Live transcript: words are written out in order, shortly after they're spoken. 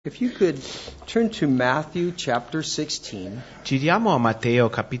If you could turn to Matthew chapter 16. Giriamo a Matteo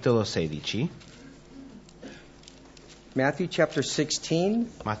capitolo 16. Matthew chapter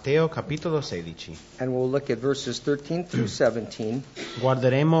 16. Matteo capitolo 16. And we'll look at verses 13 through 17.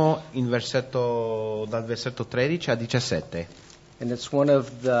 Guarderemo dal versetto 13 a 17. And it's one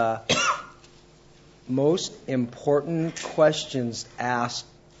of the most important questions asked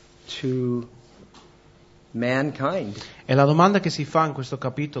to mankind. E la domanda che si fa in questo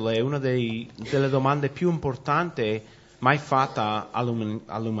capitolo è una delle domande più importanti mai fatta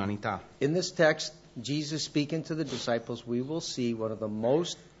all'umanità. In this text, Jesus speaking to the disciples, we will see one of the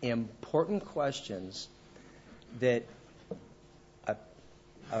most important questions that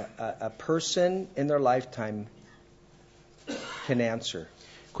a person in their lifetime can answer.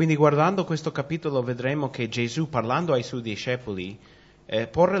 Quindi guardando questo capitolo vedremo che Gesù, parlando ai suoi discepoli,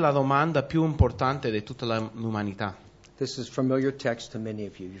 porre la domanda più importante di tutta l'umanità. This is familiar text to many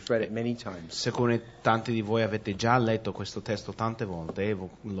of you. You've read it many times. Sicuramente tanti di voi avete già letto questo testo tante volte e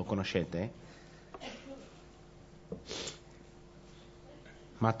lo conoscete.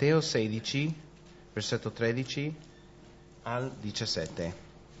 Matteo 16, versetto 13 al 17.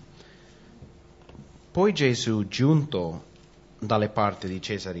 Poi Gesù, giunto dalle parti di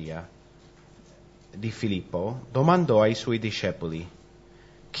Cesarea di Filippo, domandò ai suoi discepoli: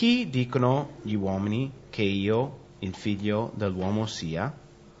 chi dicono gli uomini che io, il figlio dell'uomo, sia?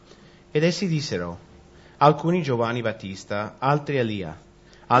 Ed essi dissero: alcuni Giovanni Battista, altri Elia,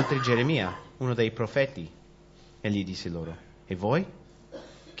 altri Geremia, uno dei profeti. Egli disse loro: e voi?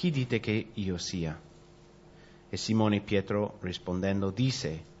 Chi dite che io sia? E Simone Pietro rispondendo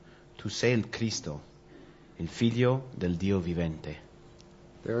disse: tu sei il Cristo, il figlio del Dio vivente.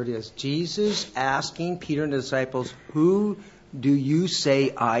 There it is. Jesus asking Peter and the disciples, who do you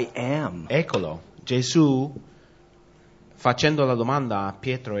say I am? Eccolo, Gesù facendo la domanda a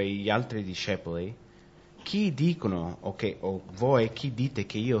Pietro e agli altri discepoli: chi dicono o voi chi dite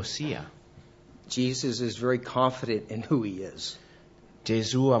che io sia? Jesus is very confident in who he is.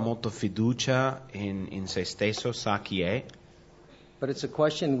 Gesù ha molta fiducia in se stesso, sa chi è. But it's a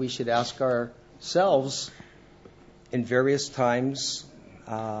question we should ask ourselves in various times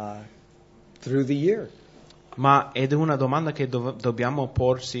through the year. Ma ed è una domanda che dobbiamo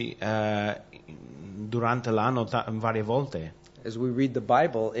porsi durante l'anno varie volte. As we read the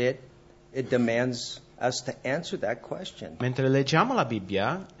Bible, it demands us to answer that question. Mentre leggiamo la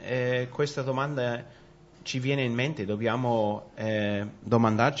Bibbia, questa domanda ci viene in mente, dobbiamo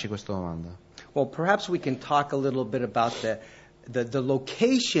domandarci questa domanda. Well, perhaps we can talk a little bit about the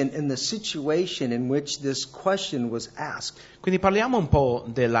location and the situation in which this question was asked. Quindi parliamo un po'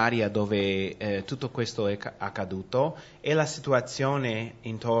 dell'area dove tutto questo è accaduto e la situazione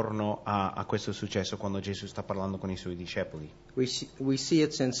intorno a questo successo quando Gesù sta parlando con i suoi discepoli. We see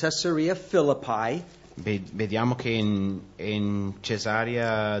it's in Caesarea Philippi. Vediamo che in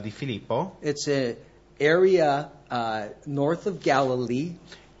Cesarea di Filippo. It's an area north of Galilee.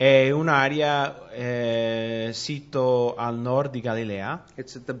 È un'area sito al nord di Galilea.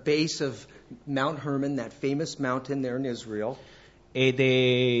 It's at the base of Mount Hermon, that famous mountain there in Israel. Ed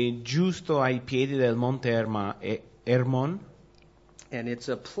è giusto ai piedi del monte Hermon. And it's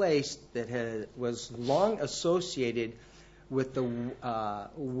a place that was long associated with the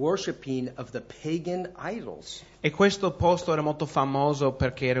worshiping of the pagan idols. E questo posto era molto famoso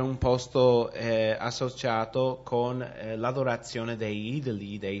perché era un posto associato con l'adorazione dei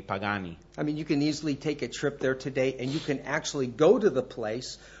idoli, dei pagani. I mean, you can easily take a trip there today and you can actually go to the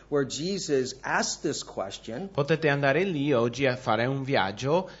place where Jesus asked this question. Potete andare lì oggi a fare un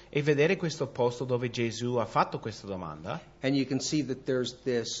viaggio e vedere questo posto dove Gesù ha fatto questa domanda. And you can see that there's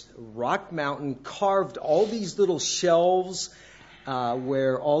this rock mountain carved, all these little shelves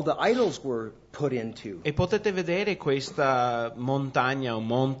where all the idols were put into. E potete vedere questa montagna o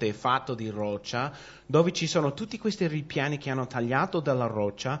monte fatto di roccia dove ci sono tutti questi ripiani che hanno tagliato dalla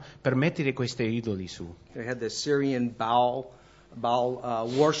roccia per mettere questi idoli su. They had the Syrian Baal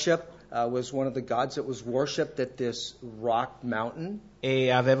worship. Was one of the gods that was worshipped at this rock mountain. E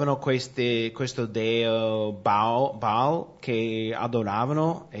avevano questo deo Baal che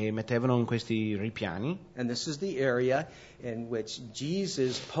adoravano e mettevano in questi ripiani. And this is the area in which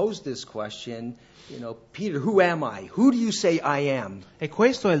Jesus posed this question, Peter, who am I? Who do you say I am? E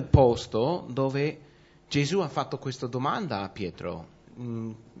questo è il posto dove Gesù ha fatto questa domanda a Pietro.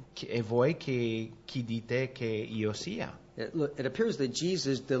 E voi chi dite che io sia? It appears that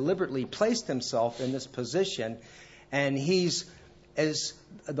Jesus deliberately placed himself in this position, and as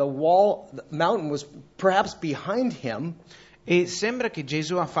the mountain was perhaps behind him. E sembra che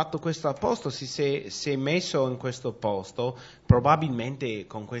Gesù ha fatto questo apposto, si è messo in questo posto, probabilmente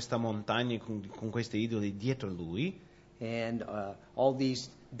con questa montagna, con questi idoli dietro lui, and all these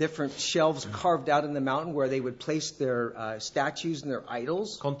different shelves carved out in the mountain where they would place their statues and their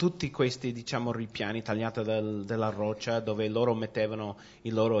idols. con tutti questi, diciamo, ripiani tagliati della roccia dove loro mettevano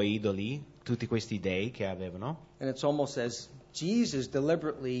i loro idoli, tutti questi dei che avevano. And it's almost as Jesus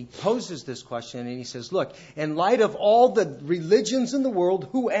deliberately poses this question and he says, look, in light of all the religions in the world,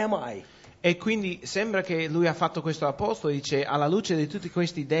 who am I? E quindi sembra che lui ha fatto questo apposto e dice, alla luce di tutti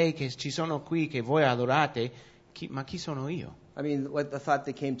questi dei che ci sono qui, che voi adorate, ma chi sono io? I mean, what the thought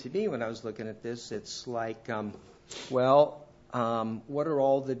that came to me when I was looking at this, it's like, what are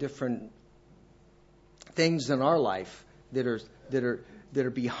all the different things in our life that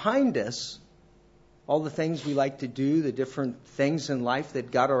are behind us? All the things we like to do, the different things in life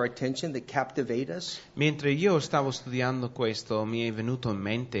that got our attention, that captivate us. Mentre io stavo studiando questo, mi è venuto in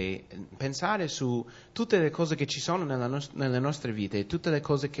mente pensare su tutte le cose che ci sono nelle nostre vite, tutte le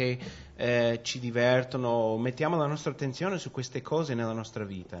cose che ci divertono, mettiamo la nostra attenzione su queste cose nella nostra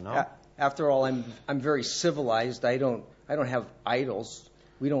vita, no? After all, I'm very civilized. I don't have idols.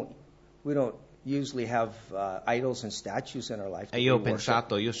 We don't usually have idols and statues in our life. E io ho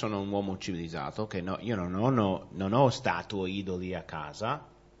pensato, io sono un uomo civilizzato, che no, io non ho statue, idoli a casa.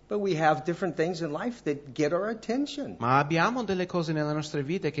 But we have different things in life that get our attention. Ma abbiamo delle cose nelle nostre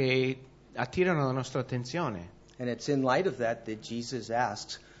vite che attirano la nostra attenzione. And it's in light of that Jesus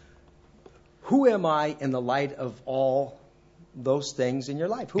asks, who am I in the light of all those things in your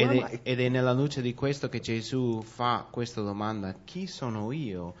life? Who am I? Ed è nella luce di questo che Gesù fa questa domanda: chi sono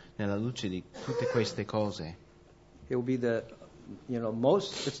io nella luce di tutte queste cose? It will be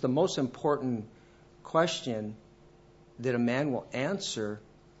it's the most important question that a man will answer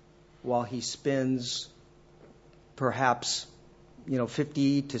while he spends perhaps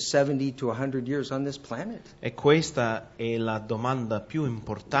 50 to 70 to 100 years on this planet. E questa è la domanda più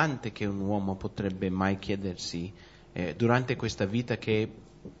importante che un uomo potrebbe mai chiedersi durante questa vita che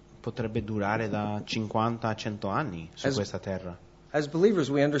potrebbe durare da 50 a 100 anni su questa terra. As believers,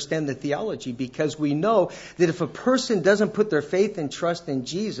 we understand the theology because we know that if a person doesn't put their faith and trust in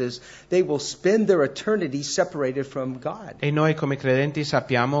Jesus, they will spend their eternity separated from God. E noi come credenti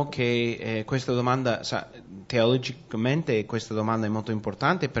sappiamo che questa domanda, teologicamente questa domanda è molto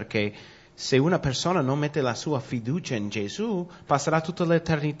importante, perché se una persona non mette la sua fiducia in Gesù, passerà tutta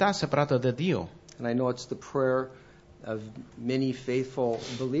l'eternità separata da Dio. And I know it's the prayer of many faithful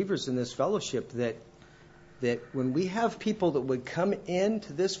believers in this fellowship that when we have people that would come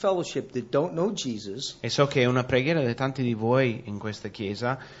into this fellowship that don't know Jesus, e so che è una preghiera di tanti di voi in questa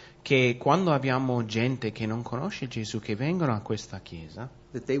chiesa, che quando abbiamo gente che non conosce Gesù, che vengono a questa chiesa,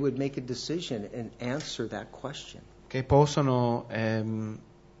 that they would make a decision and answer that question. Che possono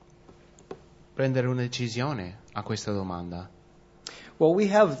prendere una decisione a questa domanda. Well,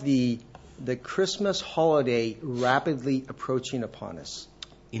 we have the Christmas holiday rapidly approaching upon us.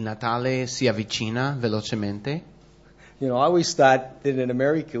 Il Natale si avvicina velocemente. I always thought that in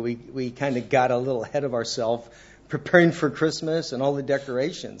America we kind of got a little ahead of ourselves preparing for Christmas and all the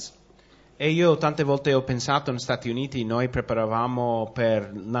decorations. E io tante volte ho pensato, negli Stati Uniti noi preparavamo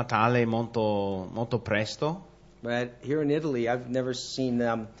per Natale molto, molto presto. But here in Italy, I've never seen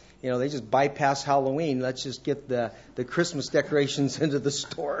them. They just bypass Halloween. Let's just get the Christmas decorations into the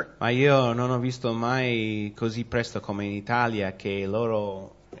store. Ma io non ho visto mai così presto come in Italia che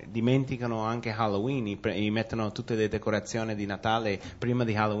loro dimenticano anche Halloween e mettono tutte le decorazioni di Natale prima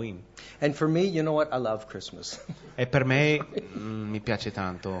di Halloween. And for me, you know what? I love Christmas. E per me mi piace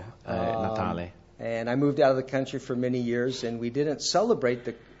tanto Natale. And I moved out of the country for many years, and we didn't celebrate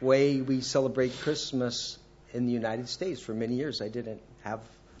the way we celebrate Christmas in the United States. For many years, I didn't have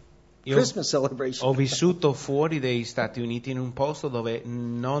Christmas celebration. Ho vissuto fuori dagli Stati Uniti in un posto dove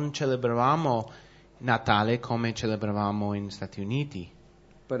non celebravamo Natale come celebravamo negli Stati Uniti.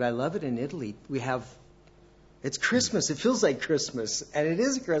 But I love it in Italy. It's Christmas. It feels like Christmas, and it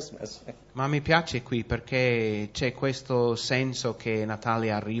is Christmas. Ma mi piace qui perché c'è questo senso che Natale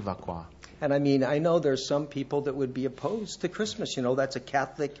arriva qua. And I know there's some people that would be opposed to Christmas. That's a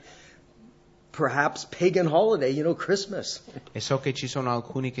Catholic, perhaps pagan holiday, Christmas. E so che ci sono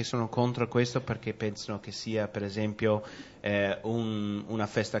alcuni che sono contro questo perché pensano che sia, per esempio, una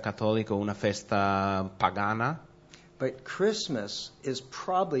festa cattolica o una festa pagana. But Christmas is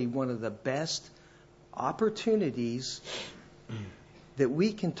probably one of the best opportunities that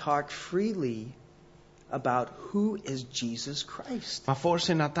we can talk freely about who is Jesus Christ. Ma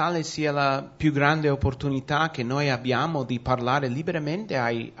forse Natale sia la più grande opportunità che noi abbiamo di parlare liberamente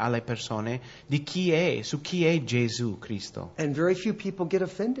alle persone di su chi è Gesù Cristo. And very few people get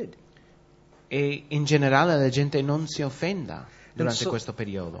offended. E in generale la gente non si offenda durante so- questo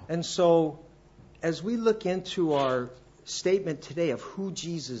periodo. And so, as we look into our statement today of who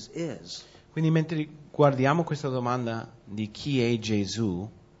Jesus is, Quindi mentre guardiamo questa domanda di chi è Gesù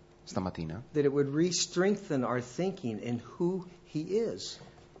stamattina, that it would re-strengthen our thinking in who he is.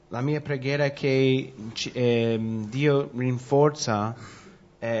 la mia preghiera è che Dio rinforza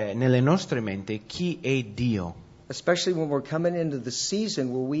nelle nostre menti chi è Dio. Especially when we're coming into the season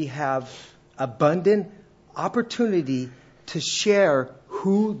where we have abundant opportunity to share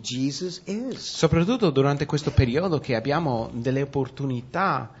who Jesus is. Soprattutto durante questo periodo che abbiamo delle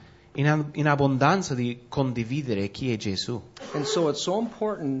opportunità in abbondanza di condividere chi è Gesù. And so it's so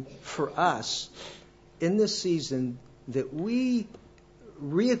important for us in this season that we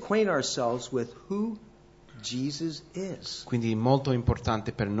reacquaint ourselves with who Jesus is. Quindi è molto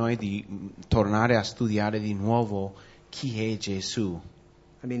importante per noi di tornare a studiare di nuovo chi è Gesù.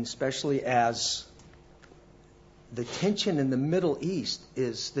 I mean, especially as the tension in the Middle East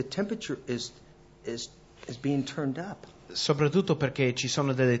the temperature is being turned up. Soprattutto perché ci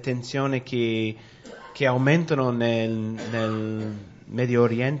sono delle tensioni che aumentano nel Medio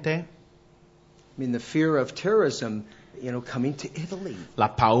Oriente. I mean, the fear of terrorism, coming to Italy. La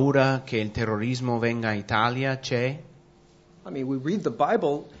paura che il terrorismo venga in Italia c'è. I mean, we read the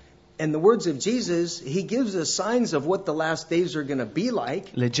Bible, and the words of Jesus, he gives us signs of what the last days are going to be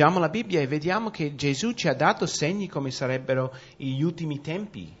like. Leggiamo la Bibbia e vediamo che Gesù ci ha dato segni come sarebbero gli ultimi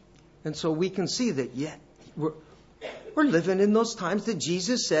tempi. And so we can see that, we're living in those times that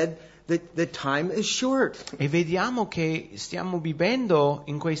Jesus said that the time is short. E vediamo che stiamo vivendo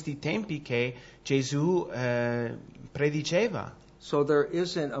in questi tempi che Gesù prediceva. So there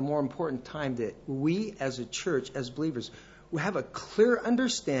isn't a more important time that we as a church, as believers, we have a clear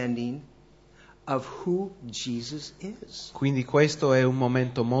understanding of who Jesus is. Quindi questo è un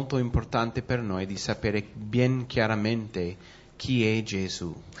momento molto importante per noi di sapere ben chiaramente chi è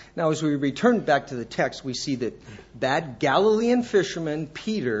Gesù. Now, as we return back to the text, we see that Galilean fisherman,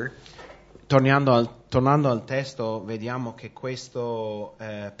 Peter, Tornando al testo, vediamo che questo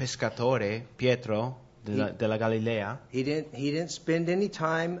pescatore, Pietro, della Galilea, he didn't spend any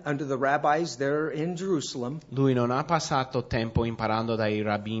time under the rabbis there in Jerusalem. lui non ha passato tempo imparando dai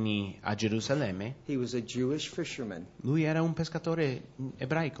rabbini a Gerusalemme. He was a Jewish fisherman. Lui era un pescatore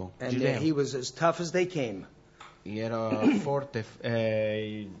ebraico, And giudeo. he was as tough as they came. Era forte,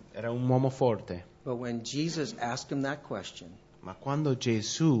 era un uomo forte. But when Jesus asked him that question, Ma quando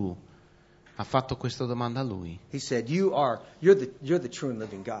Gesù ha fatto questa domanda a lui, he said, you're the true and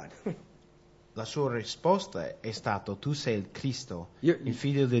living God. la sua risposta è stata: tu sei il Cristo, You're- il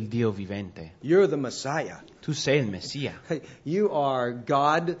figlio del Dio vivente. You're the Messiah. Tu sei il Messia. You are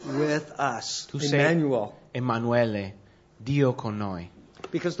God with us, Tu sei Emmanuel. Emanuele, Dio con noi.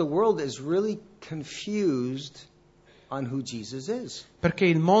 Because the world is really confused on who Jesus is. Perché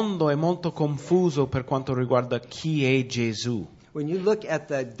il mondo è molto confuso per quanto riguarda chi è Gesù. When you look at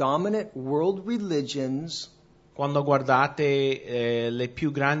the dominant world religions, Quando guardate le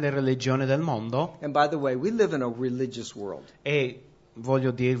più grandi religioni del mondo, and by the way, we live in a religious world. e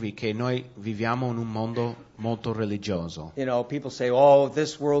voglio dirvi che noi viviamo in un mondo molto religioso. People say, oh,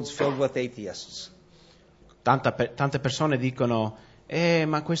 this world's filled with atheists. Tante persone dicono,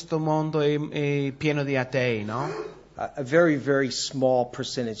 ma questo mondo è pieno di atei, no? A very, very small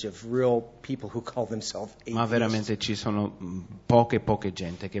percentage of real people who call themselves atheists. Ma veramente ci sono poche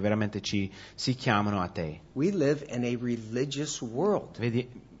gente che veramente si chiamano atei. We live in a religious world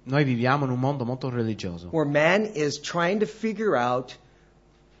Noi viviamo in un mondo molto religioso, where man is trying to figure out,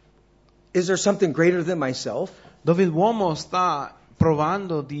 is there something greater than myself? dove l'uomo sta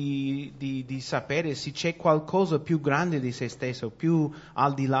provando di sapere se c'è qualcosa più grande di se stesso, più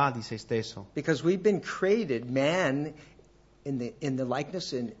al di là di se stesso. Because we've been created, man, in the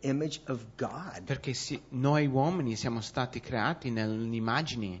likeness and image of God. Perché noi uomini siamo stati creati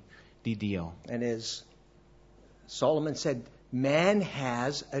nell'immagine di Dio. And as Solomon said, man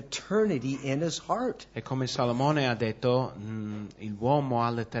has eternity in his heart. E come Salomone ha detto, l'uomo ha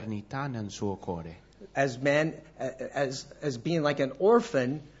l'eternità nel suo cuore. As being like an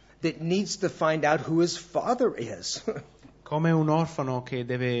orphan that needs to find out who his father is. Come un orfano che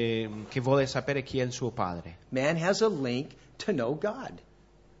vuole sapere chi è il suo padre. Man has a link to know God.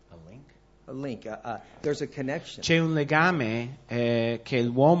 A link. There's a connection. C'è un legame che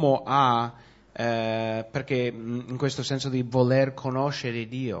l'uomo ha perché in questo senso di voler conoscere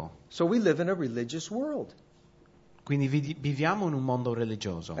Dio. So we live in a religious world. Quindi viviamo in un mondo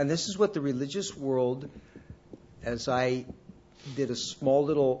religioso. And this is what the religious world, as I did a small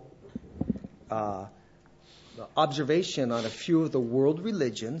little observation on a few of the world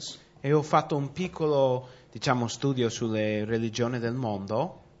religions. E ho fatto un piccolo, studio sulle religioni del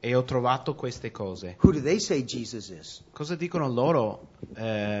mondo e ho trovato queste cose. Who do they say Jesus is? Cosa dicono loro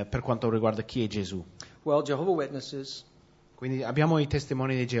per quanto riguarda chi è Gesù? Well, Jehovah's Witnesses, Quindi abbiamo i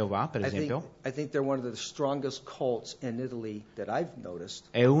testimoni di Geova, per esempio. I think they're one of the strongest cults in Italy that I've noticed.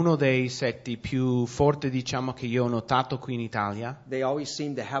 È uno dei setti più forti, che io ho notato qui in Italia. They always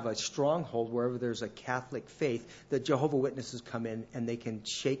seem to have a stronghold wherever there's a Catholic faith. The Jehovah's Witnesses come in and they can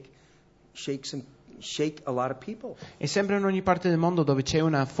shake a lot of people. E sempre in ogni parte del mondo dove c'è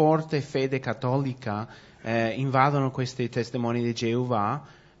una forte fede cattolica, invadono questi testimoni di Geova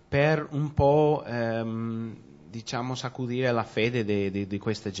per un po', sacudire la fede di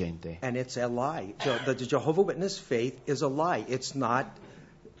questa gente. And it's a lie. The Jehovah's Witness faith is a lie. It's not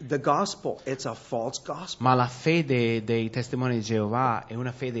the gospel. It's a false gospel. Ma la fede dei testimoni di Geova è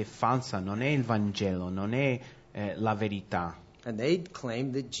una fede falsa, non è il Vangelo, non è la verità. And they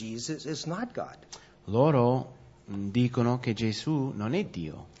claim that Jesus is not God. Loro dicono che Gesù non è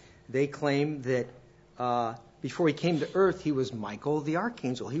Dio. They claim that before he came to earth, he was Michael the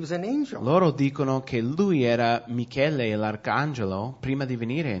archangel. He was an angel. Loro dicono che lui era Michele l'arcangelo prima di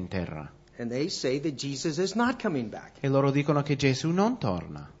venire in terra. And they say that Jesus is not coming back. E loro dicono che Gesù non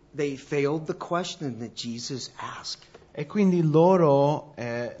torna. They failed the question that Jesus asked. E quindi loro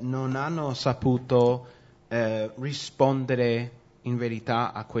non hanno saputo rispondere in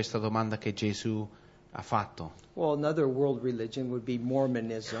verità a questa domanda che Gesù ha fatto. Well, another world religion would be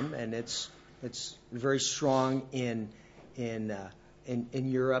Mormonism, and it's very strong in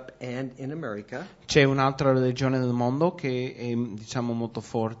Europe and in America. C'è un'altra religione del mondo che è molto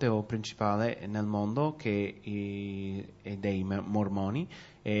forte o principale nel mondo, che è dei mormoni,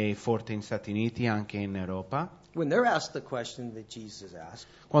 è forte negli Stati Uniti, anche in Europa. When they're asked the question that Jesus asked,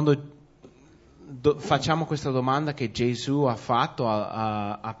 Quando facciamo questa domanda che Gesù ha fatto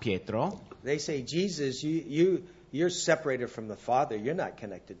a Pietro, they say, Jesus, you're separated from the Father. You're not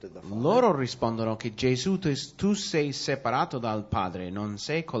connected to the Father. loro rispondono che Gesù, tu sei separato dal Padre, non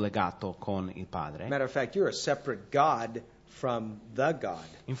sei collegato con il Padre. Matter of fact, you're a separate God from the God.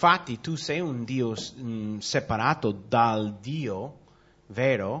 Infatti tu sei un Dio separato dal Dio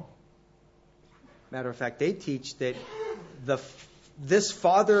vero. Matter of fact, they teach that this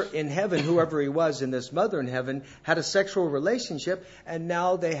father in heaven, whoever he was, and this mother in heaven had a sexual relationship, and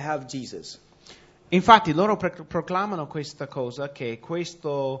now they have Jesus. Infatti loro proclamano questa cosa, che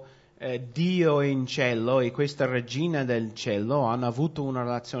questo Dio in cielo e questa regina del cielo hanno avuto una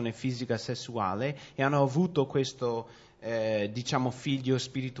relazione fisica sessuale e hanno avuto questo figlio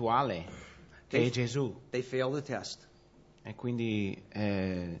spirituale che è Gesù. They fail the test. E quindi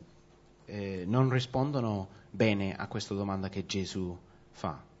non rispondono bene a questa domanda che Gesù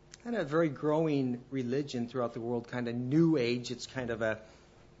fa. And a very growing religion throughout the world, kind of New Age. It's kind of a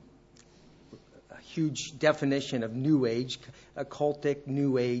huge definition of New Age, occultic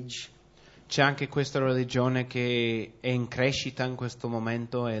New Age. C'è anche questa religione che è in crescita in questo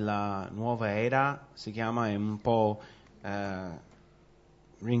momento, è la nuova era, si chiama, è un po'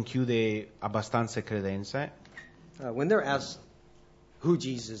 rinchiude abbastanza credenze. When they're asked who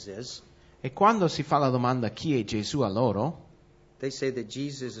Jesus is, E quando si fa la domanda chi è Gesù a loro, they say that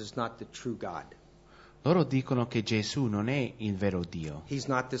Jesus is not the true God. loro dicono che Gesù non è il vero Dio, He's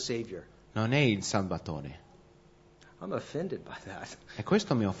not the Savior. non è il Salvatore. I'm offended by that. E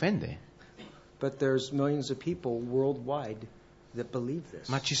questo mi offende. But there's millions of people worldwide that believe this.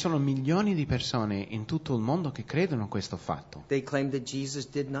 Ma ci sono milioni di persone in tutto il mondo che credono questo fatto. They claim that Jesus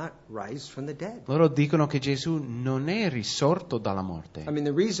did not rise from the dead. Loro dicono che Gesù non è risorto dalla morte. I mean,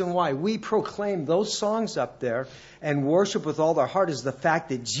 the reason why we proclaim those songs up there and worship with all our heart is the fact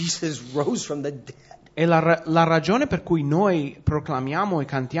that Jesus rose from the dead. E la ragione per cui noi proclamiamo e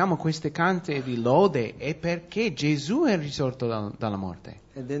cantiamo queste canti di lode è perché Gesù è risorto dalla morte.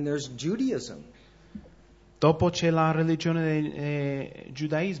 And then there's Judaism. Dopo c'è la religione del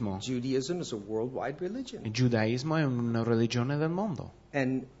giudaismo. Judaism is a worldwide religion. Il giudaismo è una religione del mondo.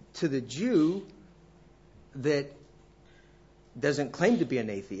 And to the Jew that doesn't claim to be an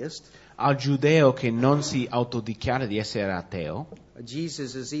atheist, Al giudeo che non si autodichiara di essere ateo,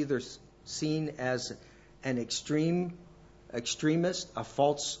 Jesus is either seen as an extremist, a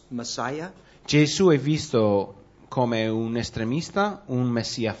false Messiah, Gesù è visto come un estremista, un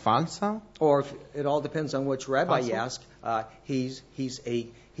messia falsa, or if, it all depends on which rabbi you Falso. ask. He's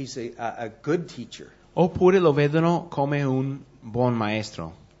a good teacher. oppure lo vedono come un buon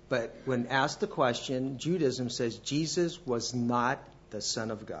maestro. But when asked the question, Judaism says Jesus was not the Son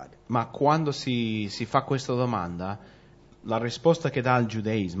of God. Ma quando si fa questa domanda, la risposta che dà il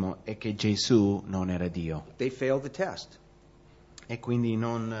giudaismo è che Gesù non era Dio. They failed the test. E quindi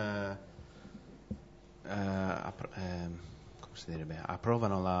non come si direbbe,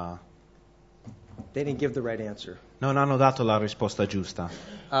 approvano They didn't give the right answer. non hanno dato la risposta giusta.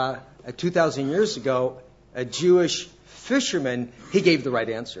 2,000 years ago, a Jewish fisherman, he gave the right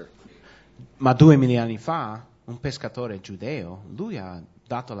answer. Ma 2000 anni fa, un pescatore giudeo, lui ha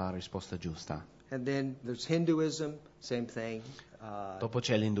dato la risposta giusta. And then there's Hinduism, same thing. Dopo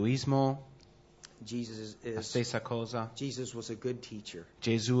c'è l'induismo, Jesus la stessa cosa. Jesus was a good teacher.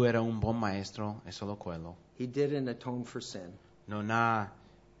 Gesù era un buon maestro, è solo quello. He didn't atone for sin. Non ha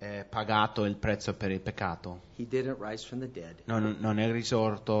pagato il prezzo per il peccato. He didn't rise from the dead. Non è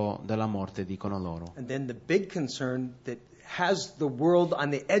risorto dalla morte, dicono loro. And then the big concern that has the world on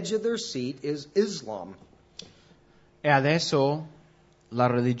the edge of their seat is Islam. E adesso la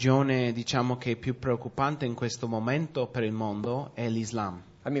religione, diciamo, che è più preoccupante in questo momento per il mondo è l'Islam.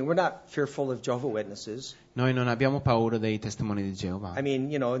 I mean, we're not fearful of Jehovah's Witnesses. Noi non abbiamo paura dei testimoni di Geova. I mean,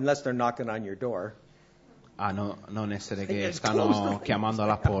 unless they're knocking on your door. Non essere che It's stanno closed. chiamando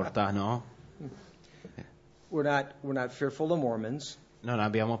alla porta, no? We're not fearful of Mormons. Non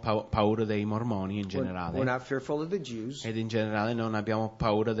abbiamo paura dei mormoni in We're generale. not fearful of the Jews. Ed in generale non abbiamo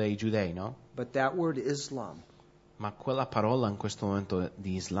paura dei giudei, no? But that word Islam, Ma quella parola in questo momento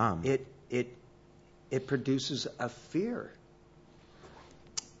di Islam it produces a fear.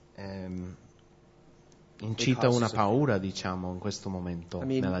 incita una paura, diciamo, in questo momento I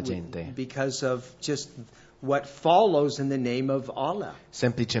mean, nella gente. because of just what follows in the name of Allah.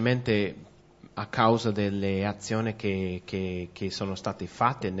 Semplicemente a causa delle azioni che sono state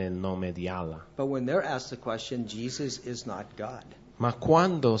fatte nel nome di Allah. But when they're asked the question, Jesus is not God. Ma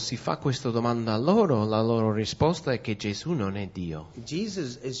quando si fa questa domanda a loro, la loro risposta è che Gesù non è Dio.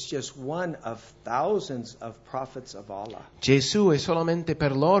 Jesus is just one of thousands of prophets of Allah. Gesù è solamente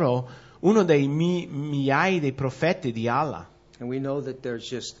per loro uno dei migliaia dei profeti di Allah. And we know that there's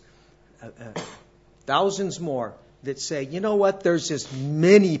just thousands more that say, you know what, there's just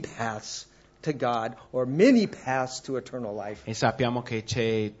many paths to God or many paths to eternal life. E sappiamo che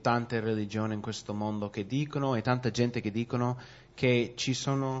c'è tante religioni in questo mondo che dicono, e tanta gente che dicono che ci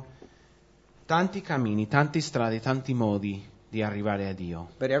sono tanti cammini, tante strade, tanti modi di arrivare a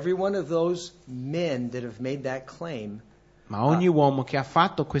Dio. But every one of those men that have made that claim, Ma ogni uomo che ha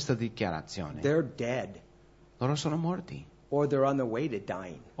fatto questa dichiarazione, they're dead loro sono morti. or they're on the way to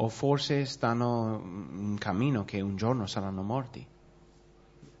dying. O forse stanno in cammino che un giorno saranno morti.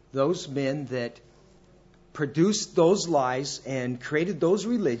 Those men that produced those lies and created those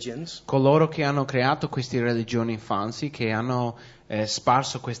religions, Coloro che hanno creato queste religioni falsi, che hanno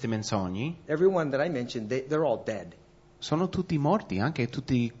sparso queste menzogne, everyone that I mentioned, they're all dead. sono tutti morti, anche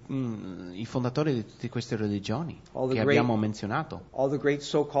tutti i fondatori di tutte queste religioni All the che great- abbiamo menzionato. All the great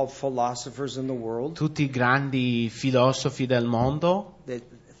so-called philosophers in the world Tutti i grandi filosofi del mondo that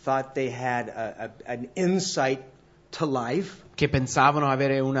thought they had an insight to life, che pensavano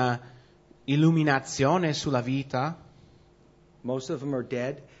avere una illuminazione sulla vita, most of them are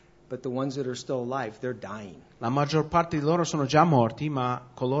dead, but the ones that are still alive, they're dying. la maggior parte di loro sono già morti, ma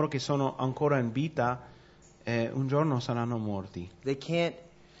coloro che sono ancora in vita un giorno saranno morti. They can't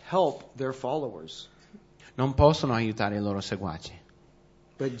help their followers. Non possono aiutare i loro seguaci.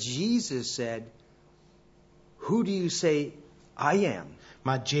 But Jesus said, "Who do you say I am?"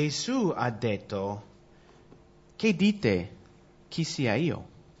 Ma Gesù ha detto, che dite chi sia io?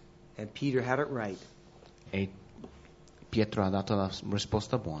 And Peter had it right. E Pietro ha dato la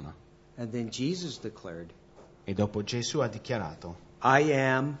risposta buona. And then Jesus declared, E dopo Gesù ha dichiarato, "I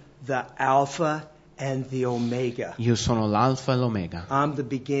am the Alpha and the Omega. io sono l'alfa e l'omega. I'm the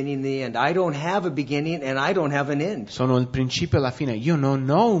beginning and the end. I don't have a beginning and I don't have an end. Sono il principio e la fine. Io non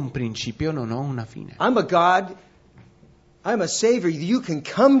ho un principio, non ho una fine. I'm a God. I'm a Savior you can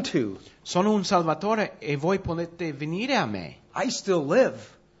come to. Sono un Salvatore e voi potete venire a me. I still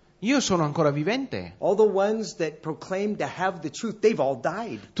live." Io sono ancora vivente. All the ones that proclaim to have the truth, they've all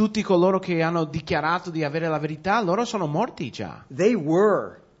died. Tutti coloro che hanno dichiarato di avere la verità, loro sono morti già. They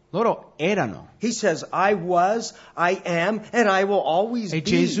were. Loro erano. He says, "I was, I am, and I will always E be."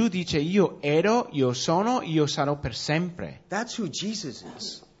 Gesù dice, io ero, io sono, io sarò per sempre. That's who Jesus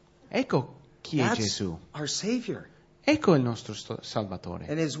is. Ecco chi è That's Gesù. our Savior. Ecco il nostro Salvatore.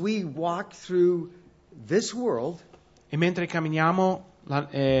 And as we walk through this world E mentre camminiamo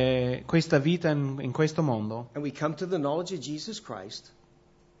questa vita in questo mondo and we come to the knowledge of Jesus Christ,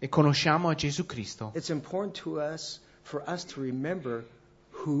 e conosciamo a Gesù Cristo, it's important for us to remember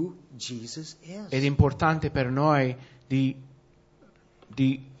who Jesus ed è is. importante per noi di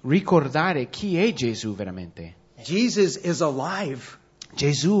ricordare chi è Gesù veramente. Jesus is alive.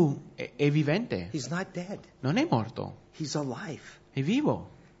 Gesù è vivente, He's not dead. non è morto, He's alive. è vivo.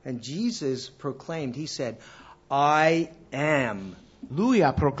 And Jesus proclaimed, he said, I am. Lui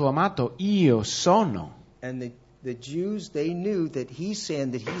ha proclamato io sono. And the Jews, they knew that he's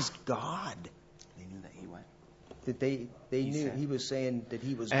saying that he's God. That they knew said. he was saying that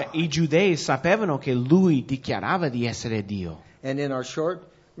he was God. I giudei sapevano che lui dichiarava di essere Dio. And in our short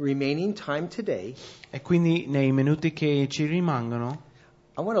remaining time today, E quindi nei minuti che ci rimangono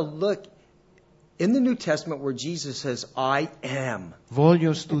I want to look in the New Testament where Jesus says, I am.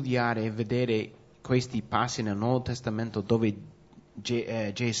 voglio studiare e vedere questi passi nel Nuovo Testamento dove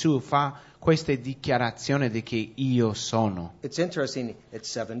Gesù fa questa dichiarazione di che io sono. It's interesting, it's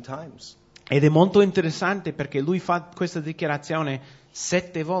 7 times. Ed è molto interessante perché lui fa questa dichiarazione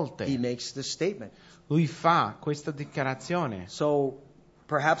 7 He volte. makes the statement. Lui fa questa dichiarazione. So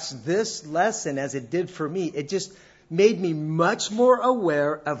perhaps this lesson, as it did for me, it just made me much more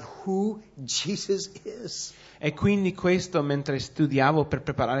aware of who Jesus is. E quindi questo, mentre studiavo per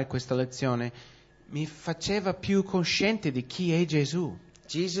preparare questa lezione, mi faceva più cosciente di chi è Gesù.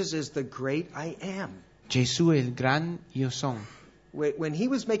 Jesus is the great I am. Gesù è il gran io sono. When he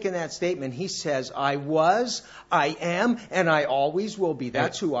was making that statement, he says, I was, I am, and I always will be.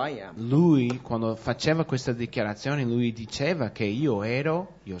 That's who I am. Lui, quando faceva questa dichiarazione, lui diceva che io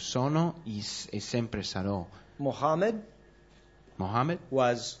ero, io sono e sempre sarò. Muhammad Mohammed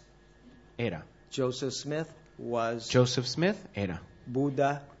was, era. Joseph Smith was, Joseph Smith era.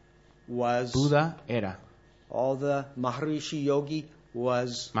 Buddha was, Buddha era. all the Maharishi Yogi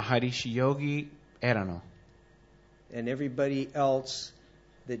was, Maharishi Yogi erano. and everybody else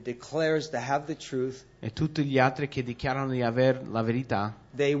that declares to have the truth, E tutti gli altri che dichiarano di aver la verità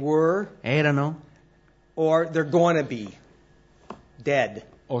they were erano or they're going to be dead.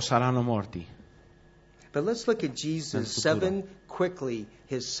 o saranno morti. But let's look at Jesus'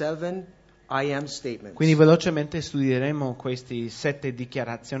 his 7 I am statements. Quindi velocemente studieremo queste 7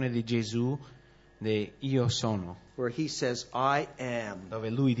 dichiarazioni di Gesù di io sono, Where he says, I am. dove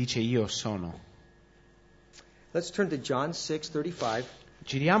lui dice io sono. Let's turn to John 6:35.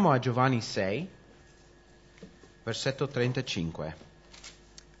 Giriamo a Giovanni 6, versetto 35.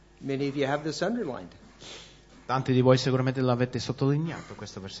 Many of you have this underlined. Tanti di voi sicuramente l'avete sottolineato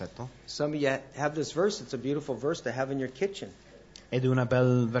questo versetto. Some of you have this verse. It's a beautiful verse to have in your kitchen. Ed è un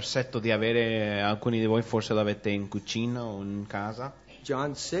bel versetto di avere, alcuni di voi forse l'avete in cucina o in casa.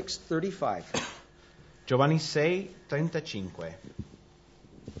 John 6:35. Giovanni 6, 35.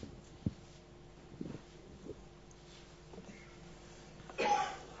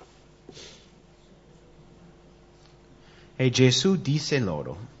 E Gesù disse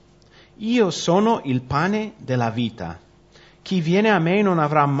loro: Io sono il pane della vita. Chi viene a me non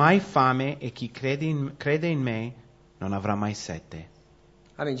avrà mai fame e chi crede in me non avrà mai sete.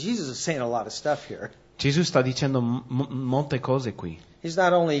 I mean, Jesus is saying a lot of stuff here. Gesù sta dicendo molte cose qui. He's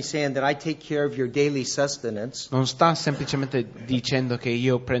not only saying that I take care of your daily sustenance, Non sta semplicemente dicendo che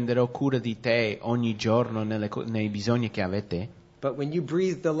io prenderò cura di te ogni giorno nei bisogni che avete, but when you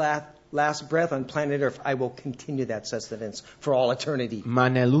breathe the last breath on planet Earth, I will continue that sustenance for all eternity. ma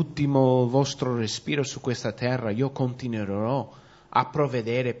nell'ultimo vostro respiro su questa terra io continuerò a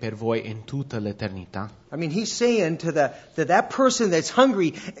provvedere per voi in tutta l'eternità. I mean, he's saying to that person that's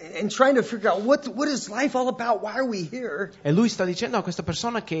hungry and trying to figure out what is life all about? Why are we here? E lui sta dicendo a questa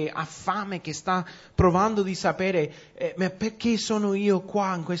persona che ha fame, che sta provando di sapere, ma perché sono io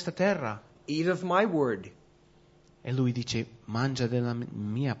qua in questa terra? Eat of my word. E lui dice, mangia della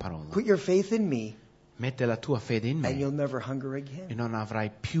mia parola, Put your faith in me, mette la tua fede in and you'll me never hunger e again. non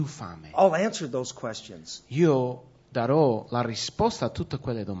avrai più fame. I'll answer those questions. Io darò la risposta a tutte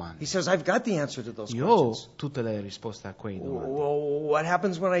quelle domande. He says, I've got the answer to those Io ho questions. tutte le risposte a quelle domande. What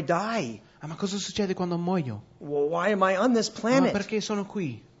happens when I die? Ma cosa succede quando muoio? Why am I on this Ma planet? perché sono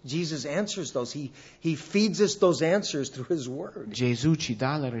qui? Jesus answers those. He feeds us those answers through his word. Gesù ci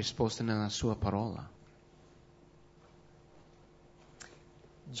dà le risposte nella sua parola.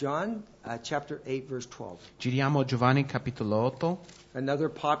 John chapter 8, verse 12. Giriamo a Giovanni capitolo 8, Another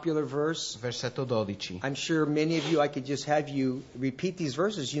popular verse. versetto 12. I'm sure many of you, I could just have you repeat these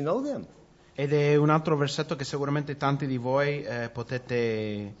verses. You know them. Ed è un altro versetto che sicuramente tanti di voi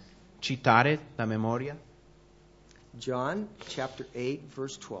potete citare da memoria. John chapter 8,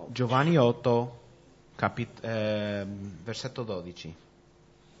 verse 12. Giovanni 8, versetto 12.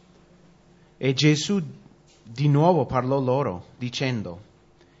 E Gesù di nuovo parlò loro, dicendo: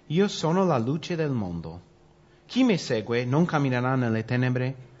 Io sono la luce del mondo. Chi mi segue non camminerà nelle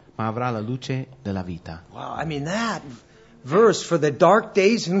tenebre, ma avrà la luce della vita. Wow, I mean that verse for the dark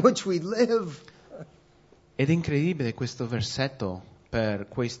days in which we live. Ed è incredibile questo versetto per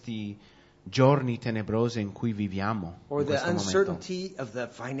questi giorni tenebrosi in cui viviamo, Or in the questo momento. uncertainty of the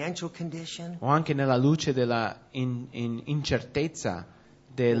financial condition. O anche nella luce della incertezza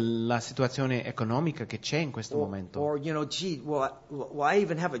della situazione economica che c'è in questo momento. Or gee, will I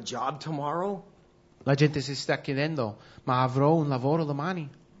even have a job tomorrow? La gente si sta chiedendo, ma avrò un lavoro domani?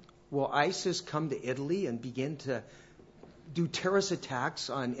 Will ISIS come to Italy and begin to do terrorist attacks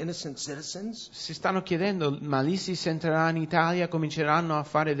on innocent citizens? Si stanno chiedendo, ma l'ISIS entrerà in Italia, cominceranno a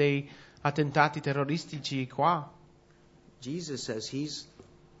fare dei attentati terroristici qua? Jesus says he's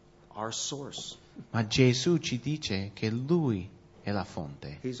our source. Ma Gesù ci dice che Lui è la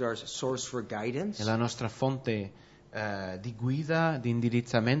fonte, He's our source for guidance. è la nostra fonte di guida, di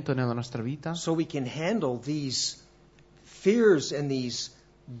indirizzamento nella nostra vita, So we can handle these fears and these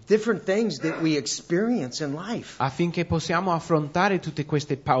different things that we experience in life. affinché possiamo affrontare tutte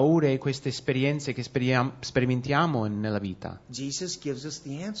queste paure e queste esperienze che sperimentiamo nella vita. Jesus gives us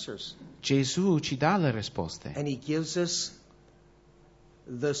the answers. Gesù ci dà le risposte And he gives us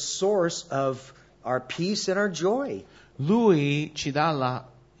the source of our peace and our joy. Lui ci dà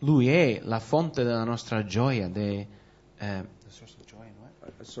Lui è la fonte della nostra gioia, A source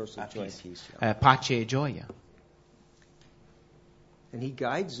of joy and peace. pace e gioia, And he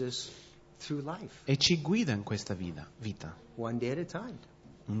guides us through life, e ci guida in questa vita, one day at a time.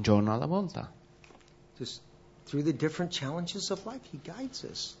 un giorno alla volta. Just through the different challenges of life, he guides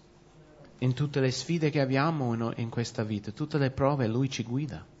us. In tutte le sfide che abbiamo in questa vita, tutte le prove, Lui ci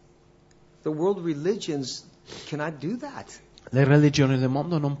guida. The world religions cannot do that. Le religioni del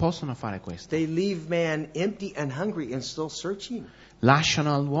mondo non possono fare questo. They leave man empty and hungry and still searching.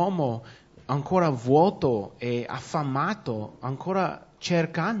 Lasciano all'uomo ancora vuoto e affamato, ancora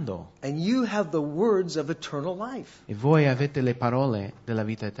cercando. And you have the words of eternal life. E voi avete le parole della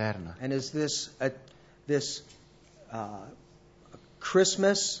vita eterna. And as this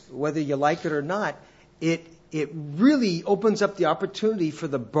Christmas, whether you like it or not, it really opens up the opportunity for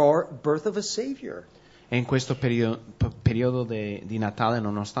the birth of a Savior. E in questo periodo di Natale,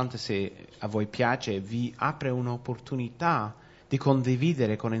 nonostante se a voi piace, vi apre un'opportunità di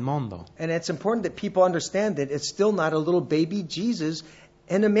condividere con il mondo. And it's important that people understand that it's still not a little baby Jesus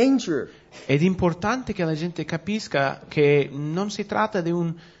in a manger. Ed è importante che la gente capisca che non si tratta di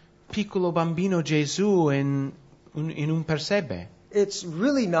un piccolo bambino Gesù in un persepe. It's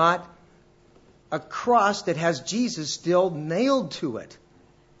really not a cross that has Jesus still nailed to it.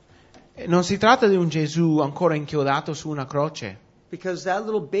 Non si tratta di un Gesù ancora inchiodato su una croce, Because that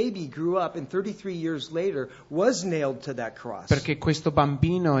little baby grew up and 33 years later was nailed to that cross. perché questo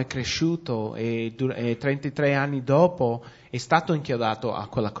bambino è cresciuto e 33 anni dopo è stato inchiodato a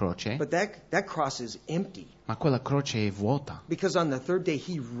quella croce, But that cross is empty. ma quella croce è vuota, Because on the third day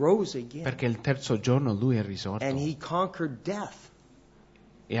he rose again. perché il terzo giorno lui è risorto And he conquered death.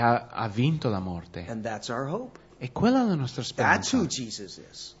 e ha vinto la morte. And that's our hope. E quella è la nostra That's who speranza. Jesus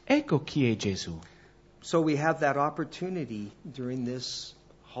is. Ecco chi è Gesù. So we have that opportunity during this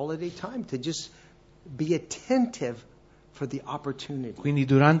holiday time to just be attentive for the opportunity. Quindi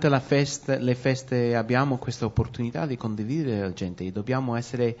durante le feste abbiamo questa opportunità di condividere la gente e dobbiamo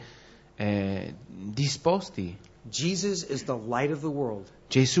essere disposti. Jesus is the light of the world.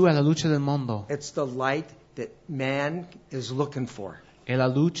 Gesù è la luce del mondo, It's the light that man is looking for. è la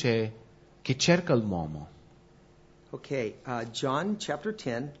luce che cerca l'uomo. Okay, John chapter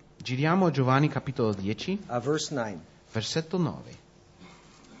 10, Giriamo a Giovanni capitolo 10, verse 9. versetto 9.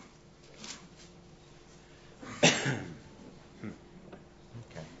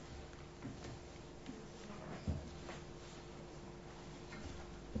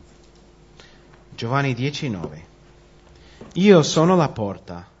 Giovanni 10:9. Io sono la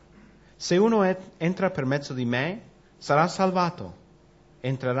porta. Se uno entra per mezzo di me, sarà salvato.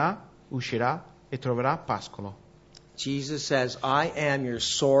 Entrerà, uscirà e troverà pascolo. Jesus says, I am your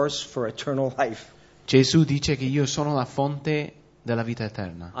source for eternal life. Gesù dice che io sono la fonte della vita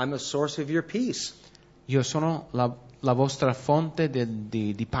eterna. I'm a source of your peace. Io sono la vostra fonte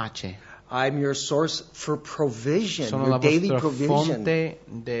di pace. I'm your source for provision, Sono your la daily vostra provision. fonte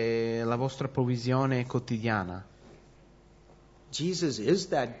della vostra provvisione quotidiana. Jesus is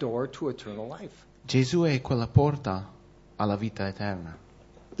that door to eternal life. Gesù è quella porta alla vita eterna.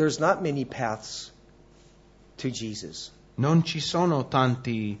 There's not many paths to Jesus. Non ci sono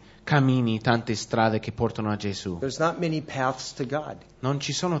tanti cammini, tante strade che portano a Gesù. There's not many paths to God. Non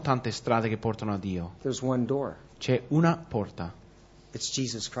ci sono tante strade che portano a Dio. There's one door. C'è una porta It's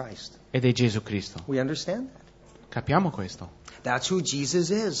Jesus Christ. ed è Gesù Cristo. We understand that. Capiamo questo? That's who Jesus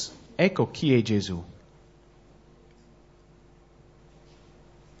is. Ecco chi è Gesù.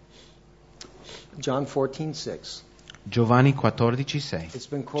 John 14:6. Giovanni 14,6. It's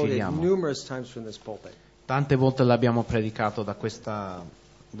been Ci quoted diamo. numerous times from this pulpit. Tante volte l'abbiamo predicato da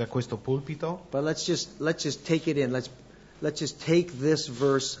questo pulpito, But let's just take it in. Let's just take this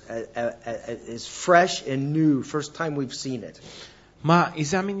verse as fresh and new, first time we've seen it. ma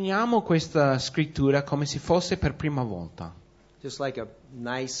esaminiamo questa scrittura come se fosse per prima volta. Just like a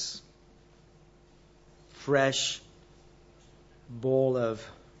nice, fresh bowl of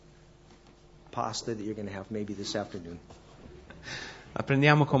pasta that you're going to have maybe this afternoon. La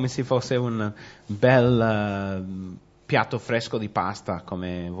prendiamo come se fosse un bel piatto fresco di pasta,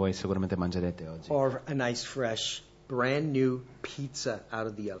 come voi sicuramente mangerete oggi. Or a nice, fresh, brand new pizza out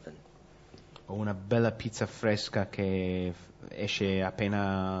of the oven. O una bella pizza fresca che esce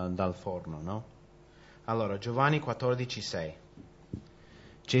appena dal forno, no? Allora, Giovanni 14,6.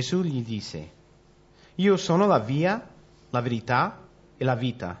 Gesù gli disse: Io sono la via, la verità e la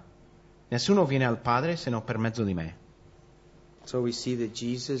vita. Nessuno viene al Padre se non per mezzo di me. So we see that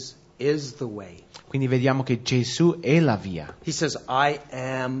Jesus is the way. Quindi vediamo che Gesù è la via. He says, I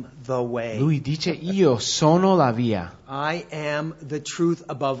am the way. Lui dice: Io sono la via. I am the truth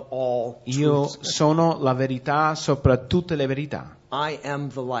above all Io truths. sono la verità sopra tutte le verità. I am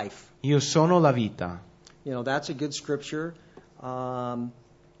the life. Io sono la vita. You know, that's a good scripture.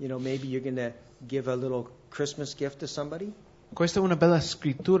 Maybe you're going to give a little Christmas gift to somebody. Questa è una bella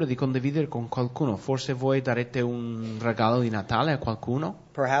scrittura di condividere con qualcuno. Forse voi darete un regalo di Natale a qualcuno.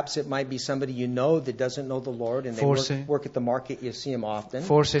 Perhaps it might be somebody you know that doesn't know the Lord and they Forse. work at the market, you see him often.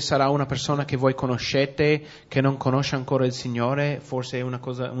 Forse sarà una persona che voi conoscete, che non conosce ancora il Signore. Forse è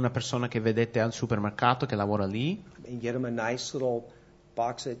una persona che vedete al supermercato, che lavora lì. And get him a nice little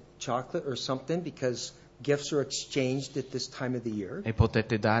box of chocolate or something because gifts are exchanged at this time of the year. E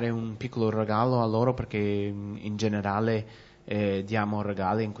potete dare un piccolo regalo a loro perché in generale diamo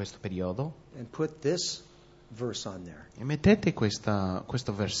regali in questo periodo. And put this verse on there. E mettete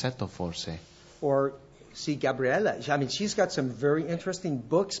questo versetto forse. Or see Gabriella. I mean, she's got some very interesting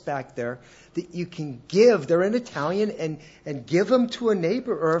books back there that you can give. They're in Italian and give them to a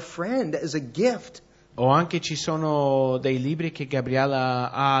neighbor or a friend as a gift. O anche ci sono dei libri che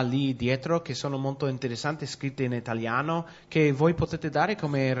Gabriella ha lì dietro che sono molto interessanti, scritti in italiano, che voi potete dare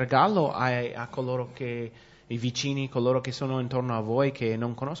come regalo a coloro che, i vicini, coloro che sono intorno a voi che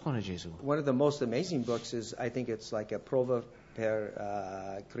non conoscono Gesù. One of the most amazing books is, I think it's like a prova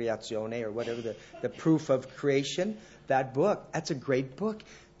per creazione or whatever, the proof of creation. That book, that's a great book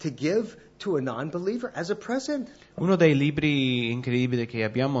to give to a non-believer as a present. Uno dei libri incredibili che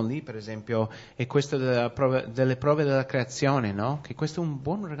abbiamo lì, per esempio, è questo delle prove della creazione, no? Che questo è un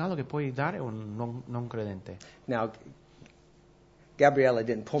buon regalo che puoi dare a un non credente. Now, Gabriella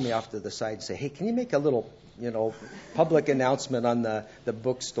didn't pull me off to the side and say, hey, can you make a little, public announcement on the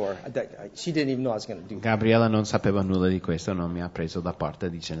bookstore? She didn't even know I was going to do that. Gabriella non sapeva nulla di questo, non mi ha preso da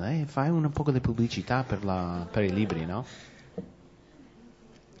parte dicendo, fai un po' di pubblicità per i libri, no?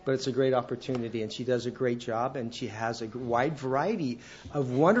 But it's a great opportunity, and she does a great job, and she has a wide variety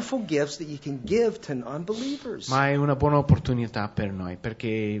of wonderful gifts that you can give to non-believers. Ma è una buona opportunità per noi,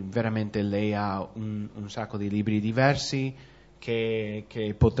 perché veramente lei ha un sacco di libri diversi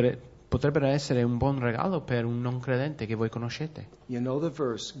che potrebbero essere un buon regalo per un non credente che voi conoscete. You know the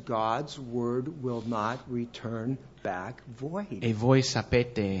verse, God's word will not return back void. E voi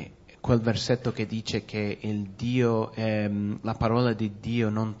sapete quel versetto che dice che la parola di Dio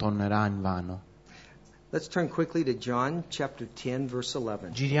non tornerà in vano. Let's turn quickly to John chapter 10, verse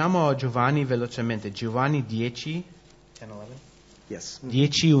 11. Giriamo a Giovanni velocemente. Giovanni 10, Yes.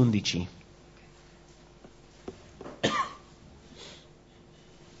 10-11.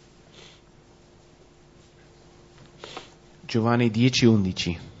 Giovanni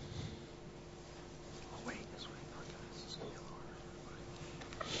 10-11.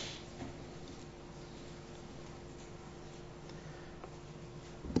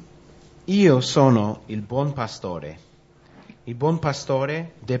 Io sono il buon pastore. Il buon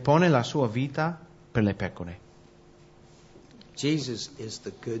pastore depone la sua vita per le pecore. Jesus is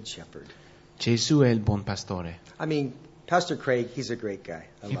the good shepherd. Gesù è il buon pastore. I mean, Pastor Craig, he's a great guy.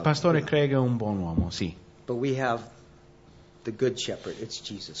 Il pastore Craig è un buon uomo, sì. But we have the good shepherd. It's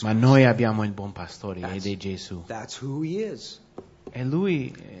Jesus. Ma noi abbiamo il buon pastore ed è Gesù. That's who he is. E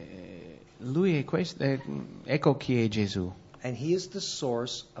lui Lui è questo, ecco chi è Gesù. And he is the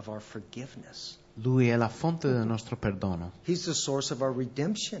source of our forgiveness. Lui è la fonte del nostro perdono, He's the source of our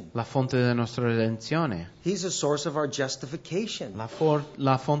redemption. la fonte della nostra redenzione, He's the source of our justification.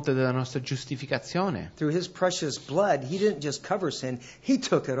 la fonte della nostra giustificazione. Through his precious blood, he didn't just cover sin, he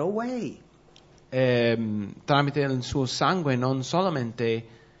took it away. Tramite il suo sangue non solamente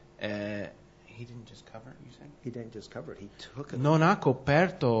he didn't just cover, you said? He didn't just cover it, he took it Non ha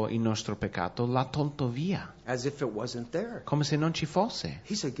coperto il nostro peccato, l'ha tolto via, as if it wasn't there. come se non ci fosse.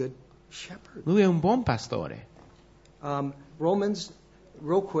 He's a good shepherd. Lui è un buon pastore. Romans,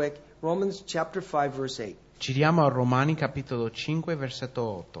 real quick, Romans chapter 5, verse 8. Giriamo a Romani capitolo 5 versetto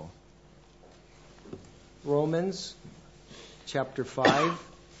 8. Romans chapter 5,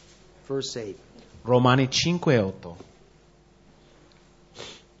 verse 8. Romani 5 8.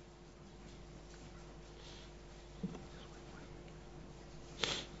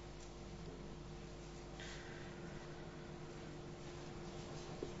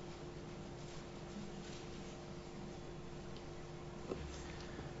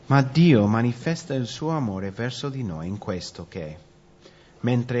 Ma Dio manifesta il suo amore verso di noi in questo che,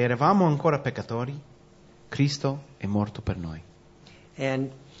 mentre eravamo ancora peccatori, Cristo è morto per noi.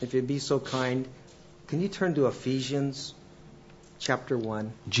 And if you'd be so kind, can you turn to Ephesians chapter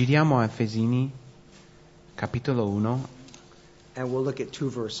 1, Giriamo a Efesini capitolo 1 and we'll look at 2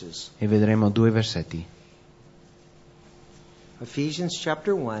 verses. e vedremo 2 versetti. Ephesians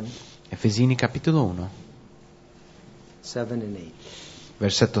chapter 1, Efesini capitolo 1, 7 and 8.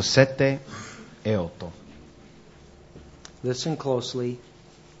 versetto 7 e 8. Listen closely.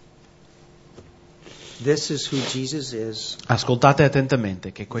 This is who Jesus is. Ascoltate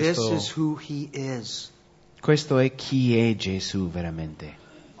attentamente che This is who he is. questo è chi è Gesù veramente.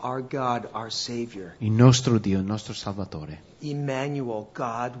 Our God, our Savior. Il nostro Dio, il nostro Salvatore. Emmanuel,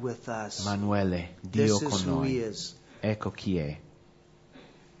 God with us. Emanuele, Dio This is con who he noi. is. Ecco chi è.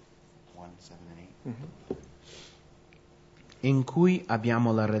 In cui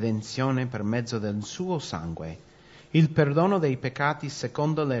abbiamo la redenzione per mezzo del suo sangue, il perdono dei peccati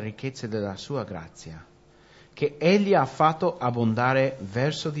secondo le ricchezze della sua grazia, che egli ha fatto abbondare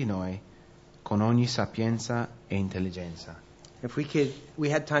verso di noi con ogni sapienza e intelligenza. If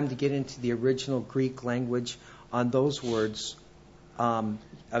we had time to get into the original Greek language on those words,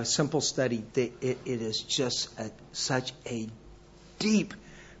 a simple study, it is just such a deep,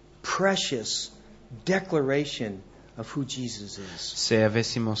 precious declaration of who Jesus is. Se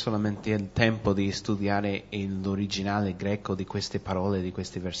avessimo solamente il tempo di studiare l'originale greco di queste parole, di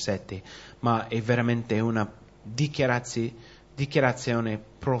questi versetti, ma è veramente una dichiarazione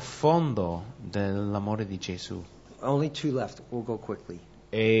profonda dell'amore di Gesù. Only 2 left. We'll go quickly.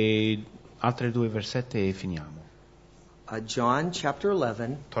 E altri 2 versetti e finiamo. John chapter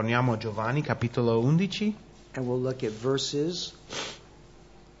 11, Torniamo a Giovanni capitolo 11 and we'll look at verses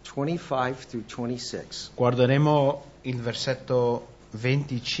 25 through 26. guarderemo il versetto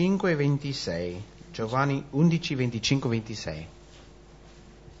 25 e 26. Giovanni 11, 25, 26.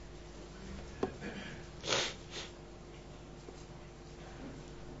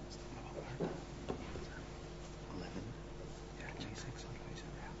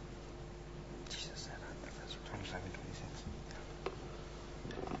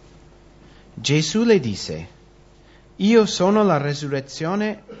 Gesù le disse: Io sono la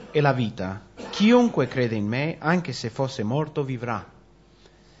resurrezione e la vita. Chiunque crede in me, anche se fosse morto, vivrà.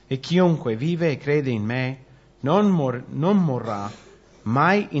 E chiunque vive e crede in me, non morrà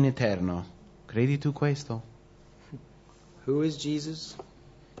mai in eterno. Credi tu questo? Who is Jesus?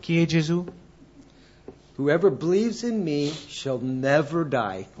 Chi è Gesù? Whoever believes in me shall never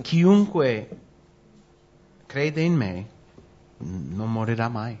die. Chiunque crede in me non morirà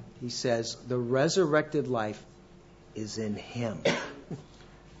mai. He says the resurrected life is in him.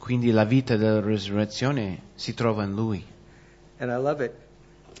 Quindi la vita della risurrezione si trova in Lui. And I love it.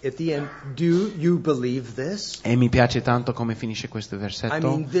 At the end, do you believe this? E mi piace tanto come finisce questo versetto. I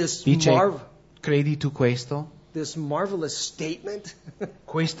mean, this Dice, credi tu questo? this marvelous statement.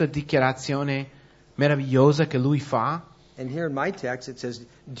 Questa dichiarazione meravigliosa che Lui fa? And here in my text it says,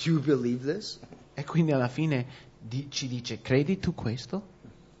 do you believe this? E quindi alla fine ci dice, credi tu questo?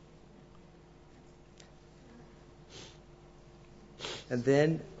 And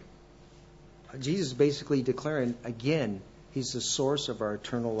then Jesus is basically declaring again, he's the source of our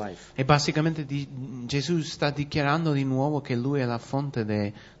eternal life. E basicamente Gesù sta dichiarando di nuovo che Lui è la fonte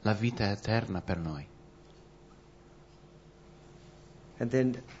della vita eterna per noi. And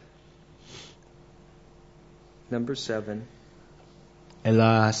then number 7, E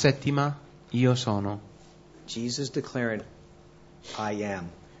la settima, io sono. Jesus declaring, I am.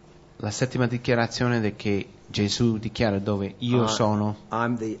 la settima dichiarazione che Gesù dichiara dove io sono.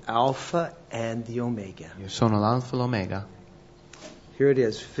 I'm the Alpha and the Omega. Io sono l'Alfa e l'Omega. Here it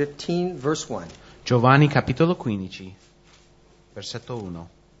is, 15, verse 1. Giovanni capitolo 15, versetto 1.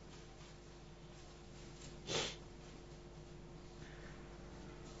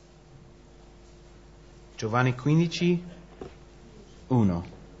 Giovanni 15, 1.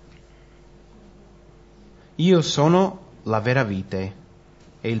 Io sono la vera vite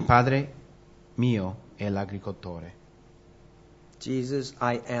e il Padre mio è l'agricoltore. Jesus,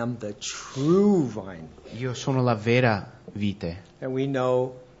 I am the true vine. Io sono la vera vite. And we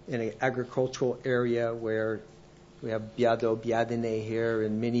know in an agricultural area where we have biado, biadene here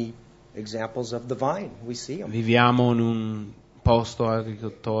and many examples of the vine. We see them. Viviamo in un posto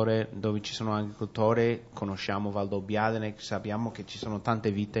agricoltore dove ci sono agricoltori, conosciamo Valdobbiadene, sappiamo che ci sono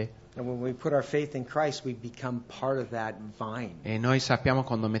tante vite. And when we put our faith in Christ, we become part of that vine. E noi sappiamo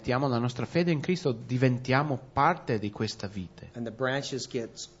quando mettiamo la nostra fede in Cristo diventiamo parte di questa vite. And the branches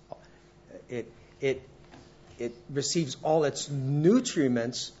it receives all its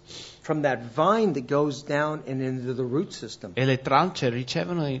nutriments from that vine that goes down and into the root system. E le tralce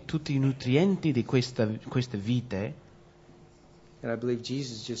ricevono tutti i nutrienti di queste vite. And I believe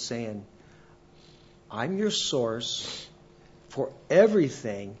Jesus is just saying, I'm your source for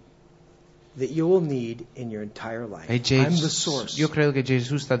everything that you will need in your entire life. I'm the source. Io credo che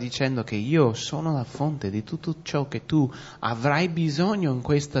Gesù sta dicendo che io sono la fonte di tutto ciò che tu avrai bisogno in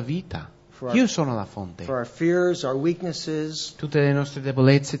questa vita. Io sono la fonte. For our fears, our weaknesses, tutte le nostre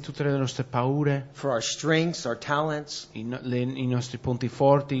debolezze, tutte le nostre paure, for our strengths, our talents, i nostri punti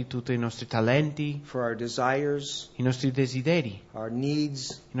forti, tutti i nostri talenti, for our desires, i nostri desideri, our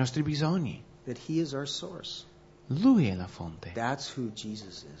needs, i nostri bisogni. that He is our source. Lui è la fonte. That's who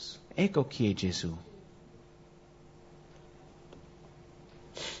Jesus is. Ecco chi è Gesù.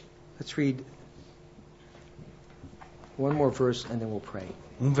 Let's read one more verse and then we'll pray.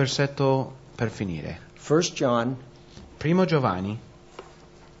 Un versetto per finire. 1 John, Primo Giovanni,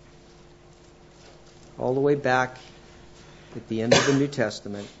 all the way back at the end of the New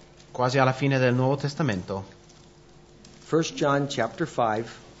Testament. quasi alla fine del Nuovo Testamento. 1 John chapter 5.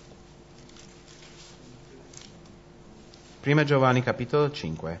 Prima Giovanni capitolo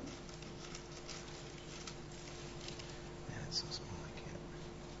 5.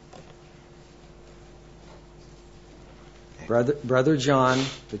 Brother John,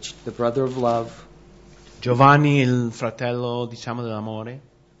 the brother of love. Giovanni, il fratello, diciamo, dell'amore.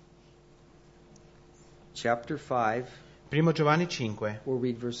 Chapter 5. Primo Giovanni 5. We'll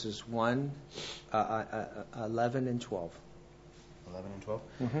read verses 11 and 12. 11 and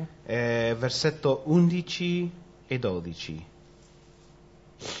 12. Versetto 11 e 12.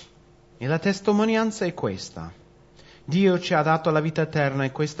 E la testimonianza è questa. Dio ci ha dato la vita eterna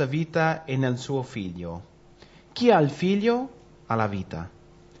e questa vita è nel suo Figlio. Chi ha il Figlio ha la vita.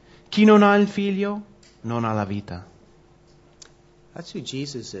 Chi non ha il Figlio non ha la vita. That's who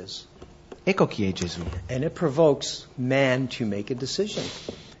Jesus is. Ecco chi è Gesù. And it provokes man to make a decision.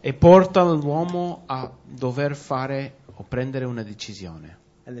 E porta l'uomo a dover fare o prendere una decisione.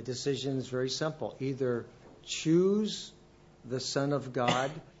 And the decision is very simple. Either choose the Son of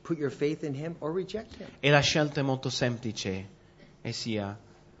God, put your faith in Him, or reject Him. E la scelta è molto semplice, e sia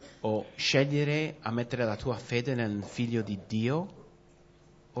o scegliere a mettere la tua fede nel Figlio di Dio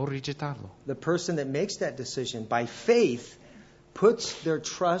o rigettarlo. The person that makes that decision by faith puts their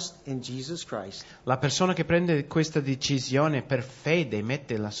trust in Jesus Christ. La persona che prende questa decisione per fede,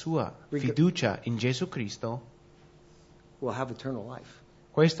 mette la sua fiducia in Gesù Cristo, will have eternal life.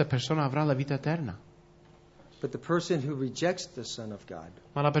 questa persona avrà la vita eterna. But the person who rejects the Son of God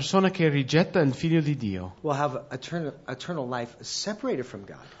Ma la persona che rigetta il Figlio di Dio will have eternal life separated from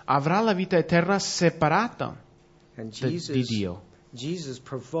God. avrà la vita eterna separata And di Dio. Jesus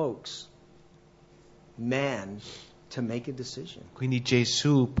provokes man to make a decision. Quindi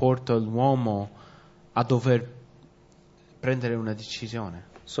Gesù porta l'uomo a dover prendere una decisione.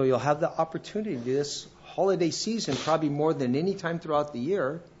 So you'll have the opportunity this holiday season, probably more than any time throughout the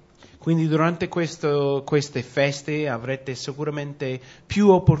year, Quindi durante queste feste avrete sicuramente più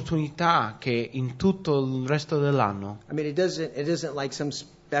opportunità che in tutto il resto dell'anno. I mean, it isn't like some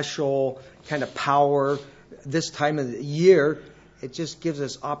special kind of power this time of the year. It just gives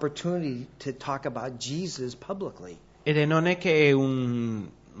us opportunity to talk about Jesus publicly. Ed non è che è un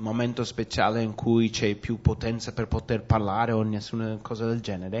momento speciale in cui c'è più potenza per poter parlare o nessuna cosa del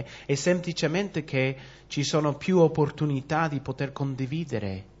genere, è semplicemente che ci sono più opportunità di poter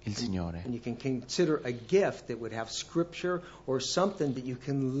condividere il Signore. And you can consider a gift that would have scripture or something that you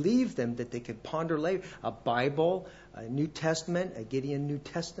can leave them that they could ponder later. A Bible, a New Testament, a Gideon New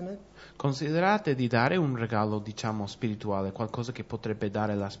Testament. Considerate di dare un regalo, diciamo, spirituale, qualcosa che potrebbe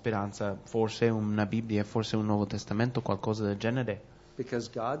dare la speranza, forse una Bibbia, forse un Nuovo Testamento, qualcosa del genere. Because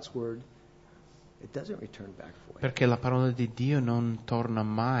God's word, it doesn't return back void. Perché la parola di Dio non torna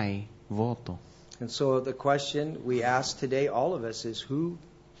mai vuoto. And so the question we ask today, all of us, is who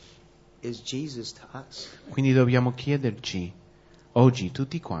is Jesus to us? Quindi dobbiamo chiederci, oggi,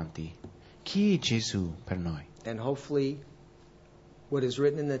 tutti quanti, chi è Gesù per noi? And hopefully, what is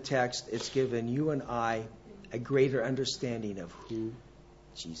written in the text, it's given you and I a greater understanding of who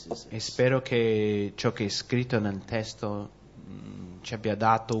Jesus E is. spero che ciò che è scritto nel testo ci abbia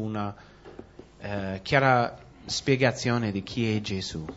dato una chiara spiegazione di chi è Gesù.